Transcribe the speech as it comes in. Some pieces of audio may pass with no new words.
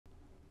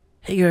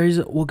Hey guys,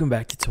 welcome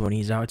back to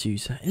Tony's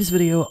How-Tos. In this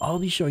video, I'll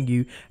be showing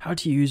you how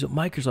to use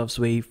Microsoft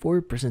Sway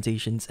for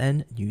presentations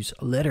and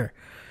newsletter.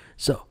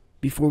 So,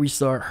 before we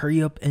start,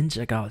 hurry up and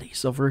check out the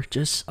software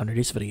just under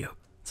this video.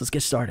 So let's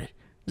get started.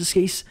 In this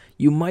case,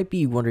 you might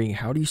be wondering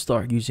how do you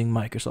start using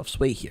Microsoft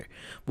Sway here.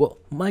 Well,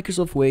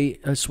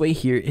 Microsoft Sway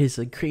here is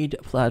a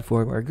great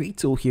platform or a great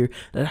tool here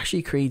that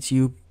actually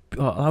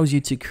allows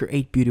you to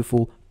create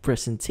beautiful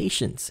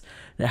presentations.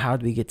 Now, how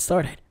do we get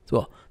started?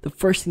 Well, the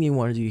first thing you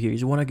want to do here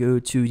is you want to go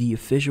to the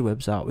official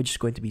website, which is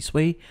going to be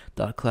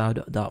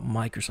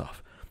sway.cloud.microsoft.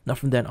 Now,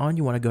 from then on,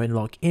 you want to go ahead and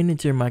log in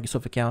into your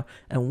Microsoft account.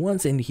 And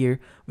once in here,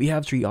 we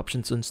have three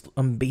options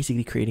on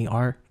basically creating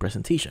our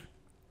presentation.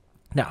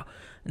 Now,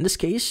 in this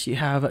case, you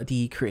have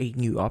the create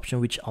new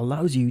option, which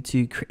allows you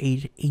to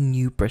create a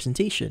new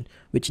presentation,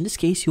 which in this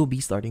case, you'll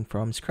be starting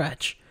from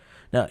scratch.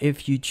 Now,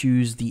 if you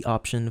choose the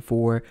option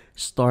for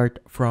start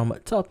from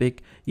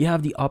topic, you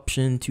have the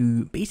option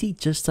to basically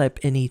just type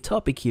in a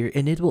topic here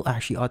and it will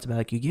actually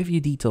automatically give you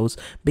details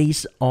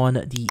based on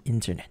the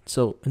internet.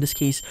 So in this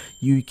case,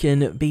 you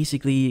can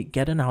basically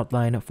get an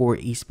outline for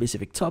a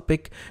specific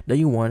topic that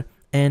you want.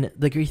 And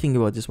the great thing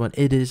about this one,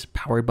 it is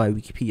powered by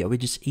Wikipedia,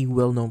 which is a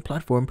well-known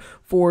platform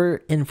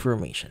for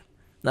information.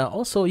 Now,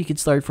 also, you can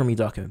start from a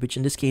document, which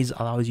in this case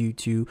allows you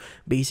to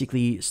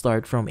basically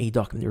start from a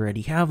document you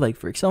already have. Like,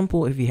 for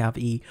example, if you have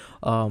a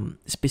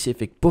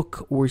specific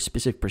book or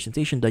specific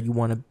presentation that you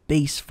want to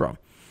base from.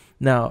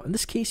 Now, in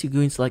this case, you go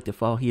and select the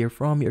file here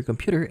from your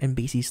computer and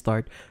basically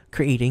start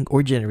creating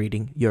or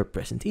generating your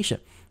presentation.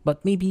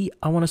 But maybe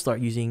I want to start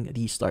using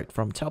the start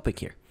from topic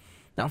here.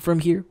 Now, from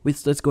here,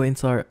 let's go and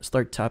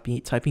start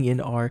typing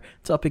in our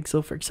topic.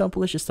 So, for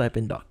example, let's just type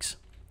in docs.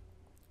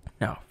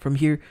 Now, from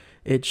here,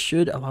 it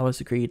should allow us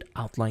to create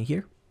outline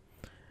here.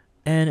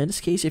 And in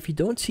this case, if you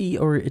don't see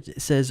or it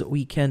says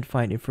we can't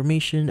find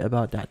information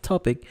about that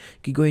topic,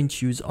 you can go and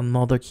choose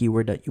another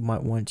keyword that you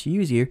might want to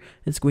use here.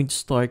 It's going to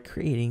start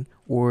creating,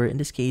 or in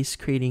this case,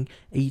 creating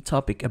a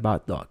topic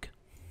about dog.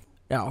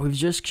 Now, we've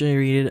just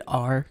generated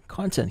our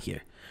content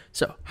here.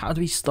 So how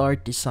do we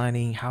start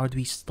designing? How do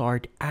we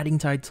start adding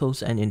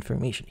titles and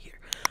information here?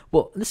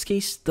 Well, in this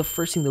case, the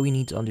first thing that we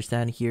need to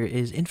understand here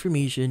is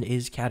information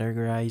is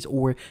categorized,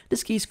 or in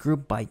this case,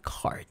 grouped by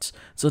cards.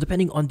 So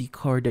depending on the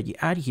card that you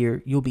add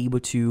here, you'll be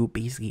able to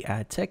basically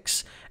add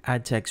text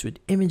with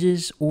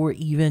images, or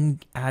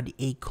even add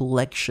a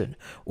collection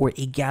or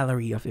a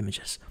gallery of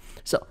images.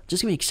 So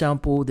just give me an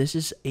example. This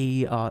is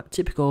a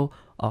typical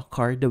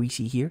card that we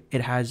see here.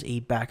 It has a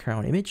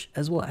background image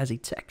as well as a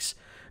text.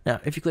 Now,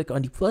 if you click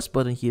on the plus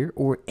button here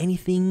or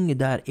anything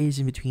that is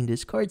in between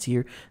these cards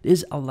here,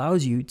 this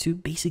allows you to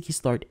basically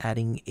start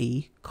adding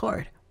a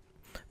card.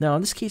 Now,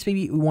 in this case,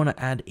 maybe we want to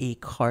add a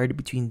card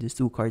between these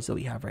two cards that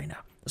we have right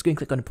now. Let's go and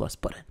click on the plus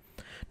button.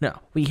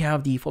 Now, we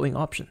have the following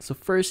options. So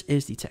first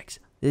is the text.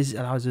 This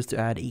allows us to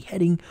add a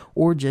heading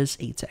or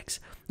just a text.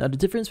 Now, the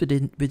difference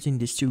between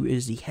these two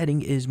is the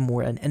heading is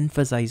more an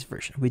emphasized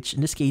version, which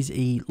in this case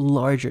a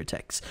larger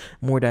text,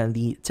 more than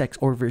the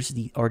text or versus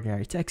the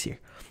ordinary text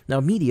here.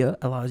 Now, media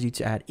allows you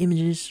to add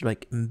images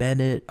like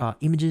embedded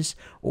images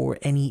or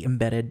any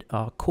embedded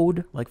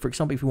code. Like, for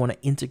example, if you want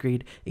to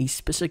integrate a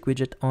specific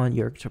widget on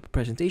your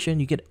presentation,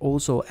 you can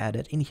also add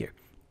it in here.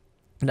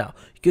 Now,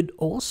 you could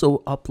also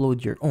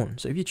upload your own.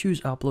 So if you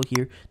choose upload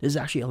here, this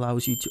actually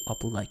allows you to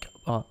upload, like,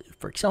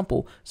 for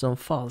example, some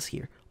files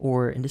here,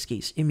 or in this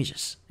case,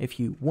 images, if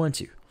you want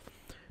to.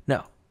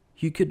 Now,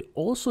 you could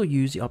also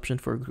use the option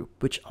for a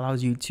group, which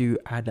allows you to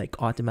add like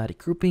automatic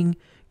grouping,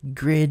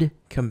 grid,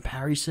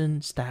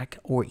 comparison, stack,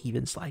 or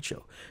even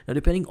slideshow. Now,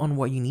 depending on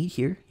what you need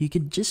here, you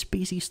can just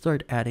basically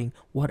start adding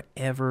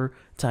whatever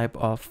type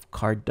of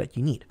card that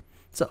you need.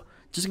 So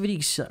just give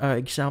you an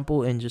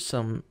example and just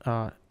some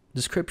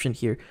description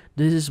here.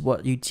 This is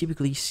what you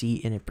typically see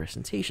in a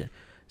presentation.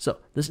 So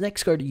this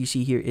next card that you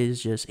see here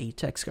is just a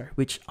text card,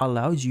 which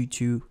allows you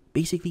to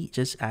basically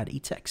just add a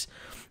text.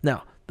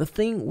 Now, the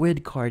thing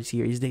with cards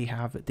here is they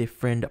have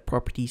different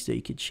properties that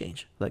you could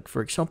change. Like,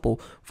 for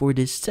example, for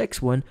this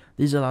text one,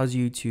 this allows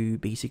you to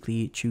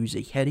basically choose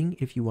a heading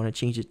if you want to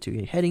change it to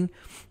a heading.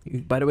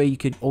 By the way, you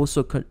could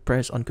also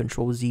press on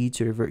Control Z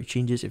to revert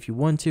changes if you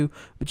want to,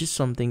 which is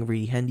something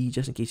really handy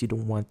just in case you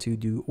don't want to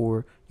do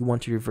or you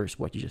want to reverse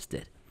what you just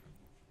did.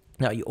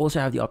 Now, you also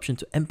have the option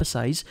to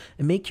emphasize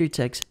and make your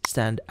text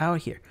stand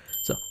out here.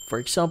 So, for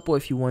example,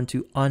 if you want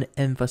to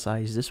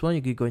unemphasize this one,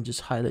 you could go and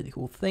just highlight the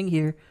whole thing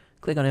here,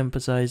 click on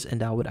emphasize,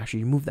 and that would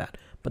actually remove that.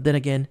 But then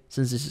again,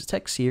 since this is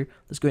text here,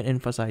 let's go and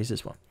emphasize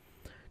this one.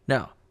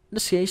 Now, in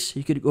this case,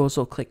 you could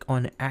also click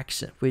on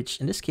accent,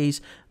 which in this case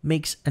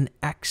makes an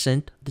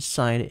accent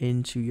design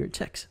into your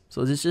text.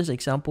 So this is an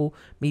example.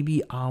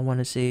 Maybe I want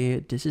to say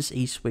this is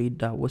a sway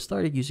that was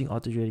started using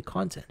auto-generated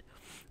content.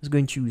 Let's go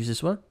and choose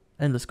this one.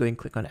 And let's go and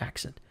click on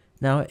accent.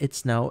 Now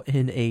it's now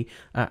in a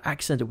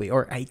accented way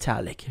or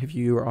italic if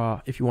you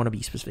want to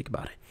be specific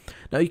about it.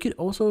 Now you could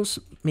also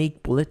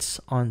make bullets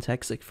on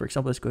text. Like, for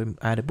example, let's go and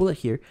add a bullet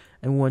here,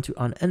 and we want to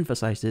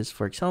unemphasize this.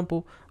 For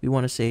example, we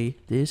want to say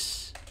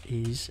this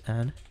is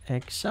an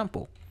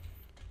example.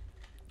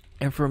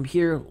 And from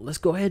here, let's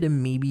go ahead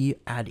and maybe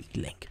add a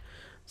link.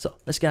 So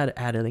let's go ahead and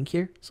add a link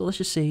here. So let's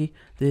just say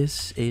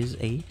this is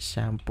a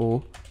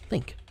sample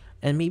link.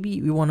 And maybe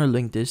we want to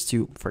link this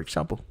to, for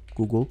example,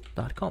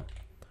 google.com.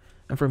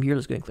 And from here,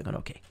 let's go and click on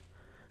OK.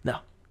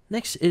 Now,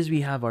 next is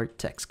we have our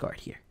text card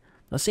here.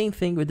 Now, same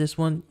thing with this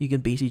one. You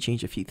can basically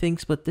change a few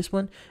things, but this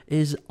one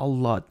is a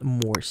lot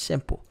more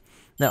simple.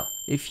 Now,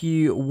 if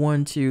you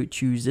want to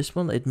choose this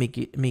one, it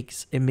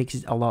makes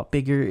it a lot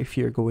bigger. If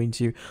you're going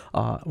to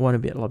want to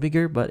be a lot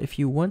bigger, but if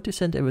you want to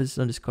send evidence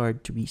on this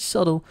card to be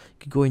subtle, you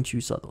could go and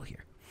choose subtle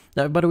here.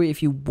 Now, by the way,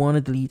 if you want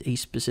to delete a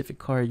specific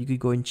card, you could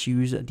go and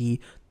choose the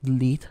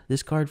delete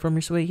this card from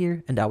your sway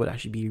here, and that would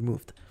actually be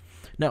removed.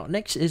 Now,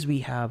 next is we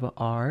have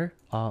our,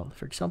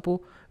 for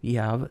example, we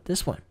have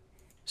this one.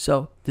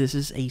 So this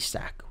is a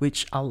stack,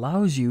 which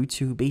allows you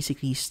to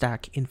basically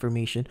stack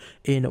information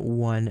in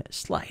one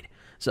slide.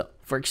 So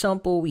for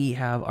example, we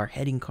have our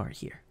heading card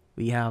here.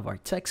 We have our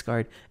text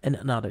card and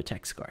another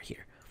text card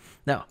here.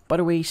 Now, by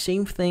the way,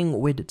 same thing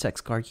with the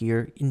text card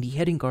here. In the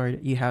heading card,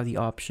 you have the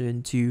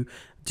option to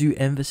do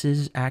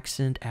emphasis,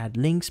 accent, add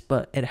links,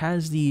 but it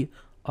has the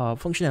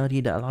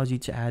functionality that allows you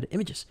to add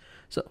images.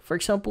 So for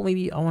example,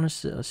 maybe I want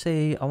to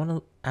say I want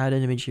to add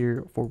an image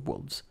here for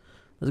wolves.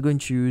 Let's go and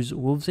choose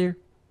wolves here.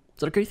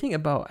 So the great thing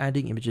about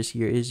adding images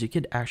here is you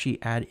could actually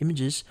add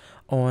images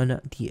on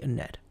the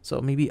net.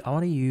 So maybe I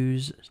want to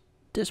use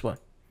this one.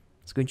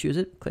 Let's go and choose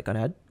it, click on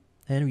add,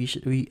 and you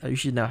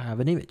should now have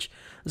an image.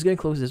 Let's go and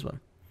close this one.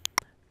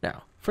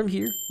 Now from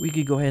here, we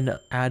could go ahead and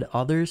add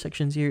other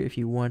sections here if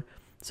you want.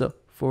 So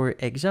for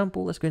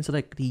example, let's go and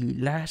select the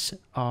last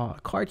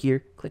card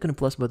here, click on the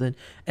plus button,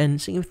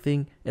 and same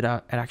thing, it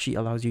actually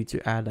allows you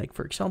to add, like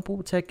for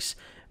example, text,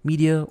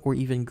 media, or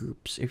even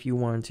groups if you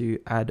want to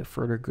add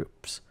further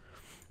groups.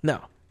 Now,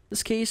 in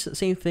this case,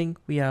 same thing.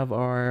 We have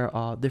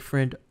our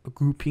different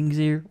groupings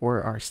here,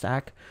 or our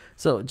stack.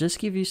 So just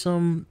give you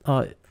some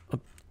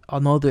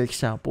another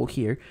example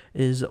here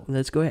is,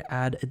 let's go ahead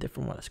and add a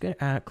different one. Let's go ahead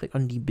and click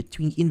on the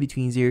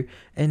in-betweens here,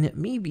 and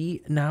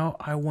maybe now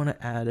I want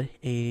to add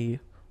a,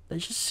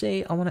 let's just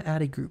say I want to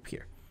add a group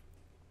here.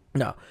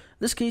 Now, in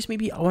this case,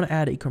 maybe I want to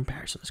add a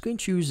comparison. Let's go and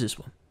choose this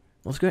one.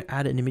 Let's go ahead and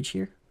add an image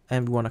here,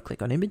 and we want to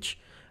click on image,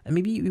 and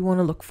maybe we want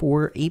to look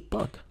for a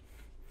bug,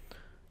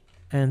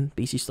 and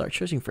basically start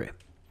searching for it.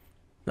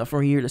 Now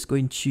from here, let's go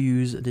and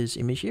choose this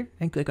image here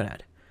and click on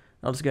add.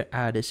 Now let's go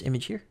add this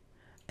image here,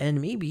 and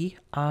maybe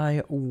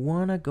I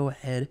want to go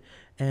ahead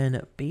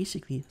and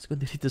basically, let's go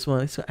delete this one.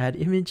 Let's go add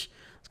image.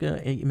 Let's go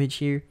add image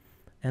here,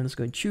 and let's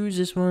go and choose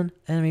this one,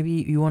 and maybe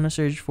you want to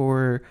search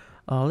for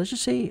let's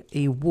just say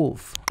a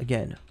wolf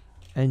again,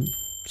 and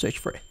search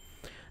for it.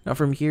 Now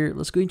from here,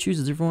 let's go and choose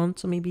a different one.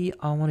 So maybe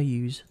I want to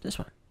use this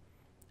one,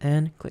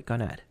 and click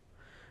on add.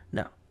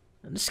 Now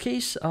in this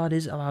case,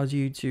 this allows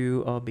you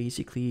to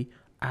basically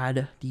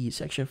add the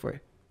section for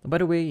it. By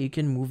the way, you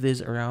can move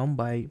this around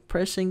by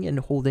pressing and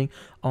holding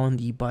on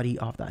the body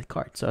of that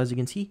card. So as you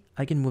can see,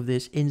 I can move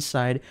this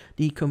inside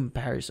the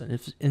comparison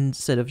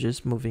instead of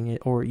just moving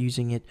it or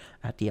using it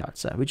at the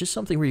outside, which is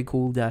something really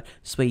cool that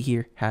Sway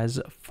here has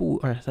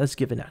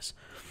given us.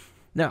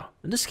 Now,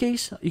 in this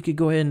case, you could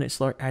go ahead and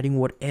start adding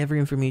whatever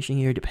information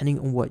here depending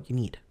on what you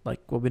need. Like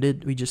what we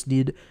did, we just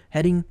did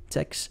heading,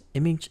 text,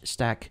 image,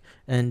 stack,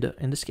 and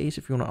in this case,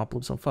 if you want to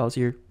upload some files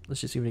here, let's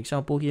just give an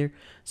example here.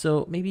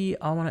 So maybe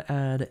I want to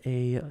add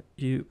a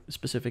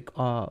specific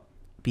PDF.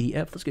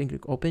 Let's go and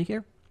click open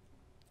here.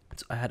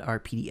 Let's add our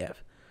PDF,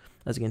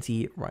 as you can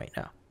see right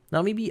now.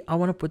 Now maybe I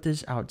want to put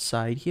this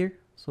outside here.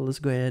 So let's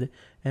go ahead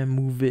and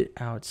move it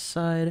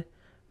outside,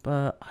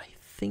 but I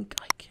think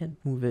I can't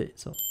move it.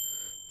 So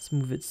let's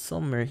move it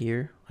somewhere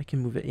here. I can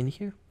move it in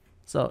here.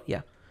 So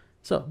yeah.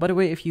 So by the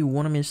way, if you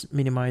want to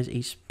minimize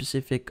a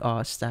specific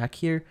stack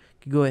here, you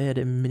can go ahead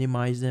and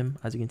minimize them.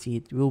 As you can see,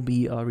 it will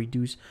be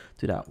reduced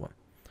to that one.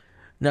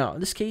 Now in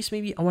this case,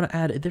 maybe I want to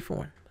add a different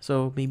one.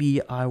 So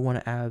maybe I want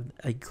to add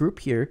a group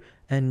here,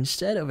 and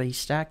instead of a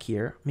stack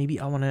here, maybe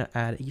I want to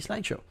add a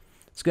slideshow.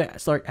 Let's go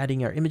start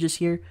adding our images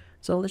here.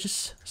 So let's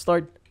just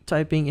start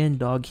typing in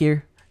dog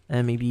here,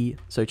 and maybe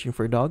searching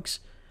for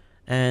dogs,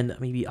 and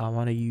maybe I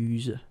want to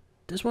use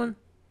this one.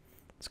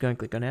 Let's go and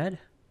click on add,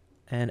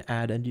 and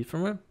add a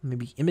different one,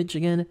 maybe image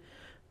again.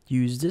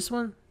 Use this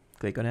one,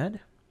 click on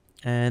add,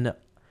 and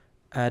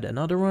add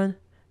another one.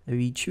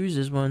 Maybe choose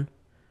this one,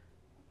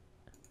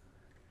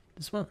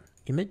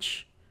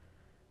 image,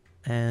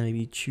 and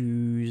maybe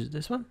choose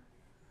this one,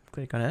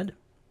 click on add.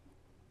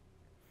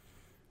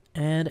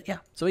 And yeah,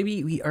 so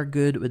maybe we are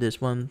good with this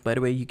one. By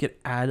the way, you could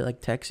add like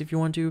text if you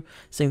want to,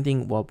 same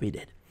thing what we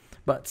did.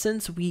 But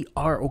since we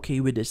are okay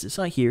with this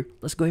design here,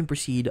 let's go ahead and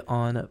proceed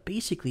on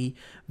basically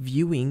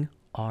viewing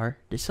our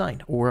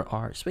design or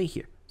our sway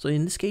here. So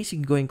in this case, you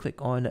can go and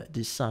click on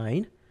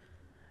design,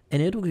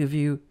 and it will give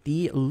you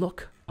the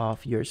look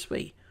of your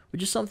sway,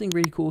 which is something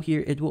really cool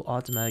here. It will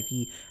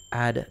automatically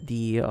add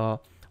the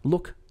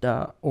look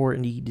or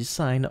the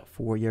design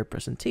for your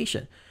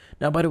presentation.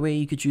 Now, by the way,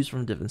 you could choose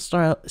from different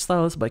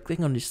styles by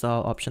clicking on the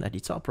style option at the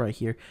top right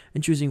here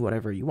and choosing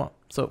whatever you want.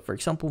 So for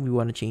example, we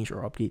want to change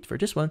or update for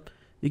this one.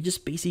 you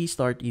just basically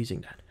start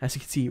using that, as you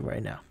can see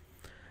right now.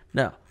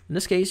 Now, in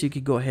this case, you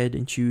could go ahead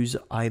and choose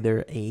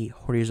either a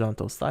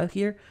horizontal style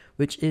here,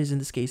 which is in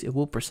this case, it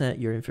will present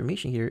your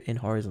information here in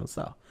horizontal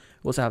style.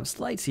 We also have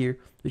slides here,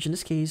 which in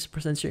this case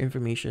presents your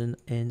information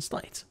in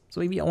slides. So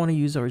maybe I want to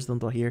use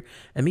horizontal here,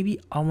 and maybe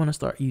I want to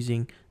start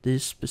using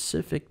this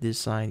specific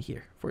design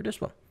here for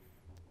this one.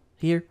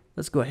 Here,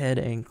 let's go ahead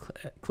and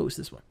close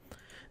this one.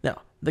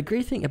 Now, the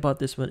great thing about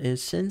this one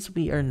is since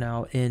we are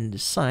now in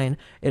design,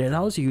 it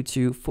allows you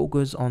to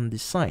focus on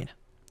design.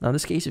 Now, in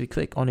this case, if you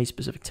click on a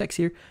specific text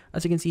here,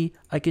 as you can see,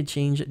 I could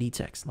change the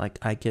text. Like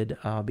I could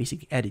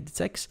basically edit the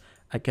text.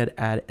 I could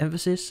add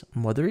emphasis,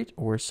 moderate,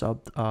 or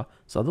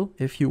subtle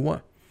if you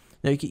want.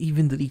 Now, you can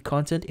even delete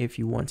content if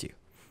you want to.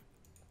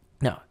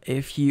 Now,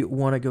 if you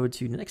want to go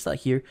to the next slide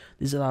here,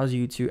 this allows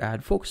you to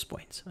add focus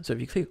points. So if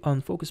you click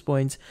on focus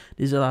points,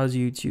 this allows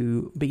you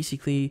to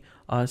basically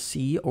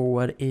see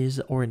or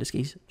in this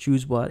case,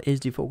 choose what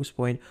is the focus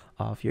point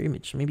of your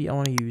image. Maybe I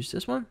want to use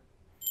this one.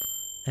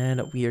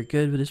 And we are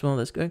good with this one.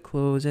 Let's go and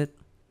close it,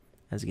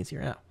 as you can see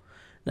right now.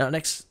 Now,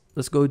 next,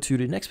 let's go to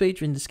the next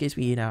page. In this case,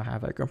 we now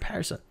have a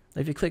comparison.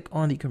 If you click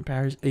on the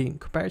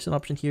comparison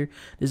option here,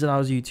 this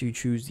allows you to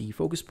choose the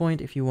focus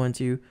point if you want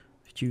to.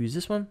 Choose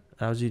this one,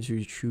 allows you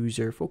to choose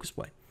your focus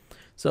point.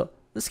 So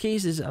this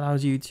case is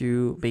allows you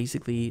to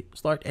basically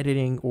start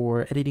editing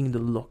the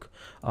look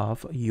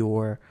of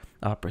your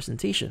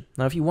presentation.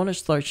 Now, if you want to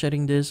start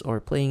shedding this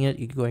or playing it,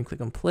 you can go and click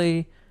on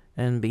play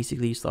and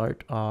basically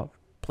start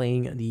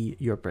playing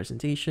your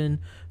presentation.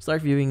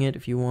 Start viewing it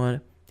if you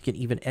want. You can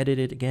even edit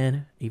it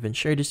again, even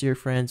share this to your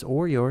friends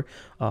or your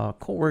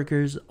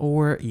co-workers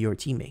or your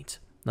teammates.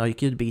 Now, you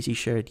could basically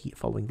share the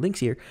following links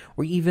here,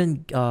 or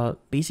even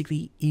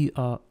basically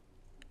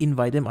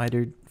invite them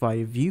either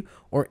via view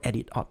or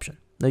edit option.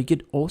 Now, you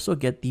could also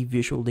get the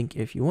visual link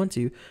if you want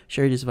to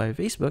share this via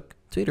Facebook,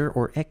 Twitter,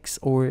 or X,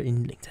 or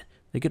in LinkedIn.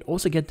 You could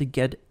also get the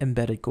get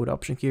embedded code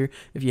option here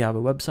if you have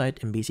a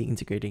website and basically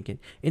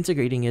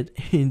integrating it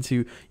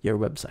into your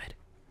website.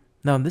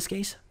 Now, in this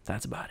case,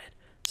 that's about it.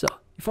 So,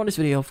 if you found this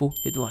video helpful,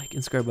 hit the like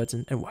and subscribe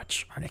button and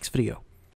watch our next video.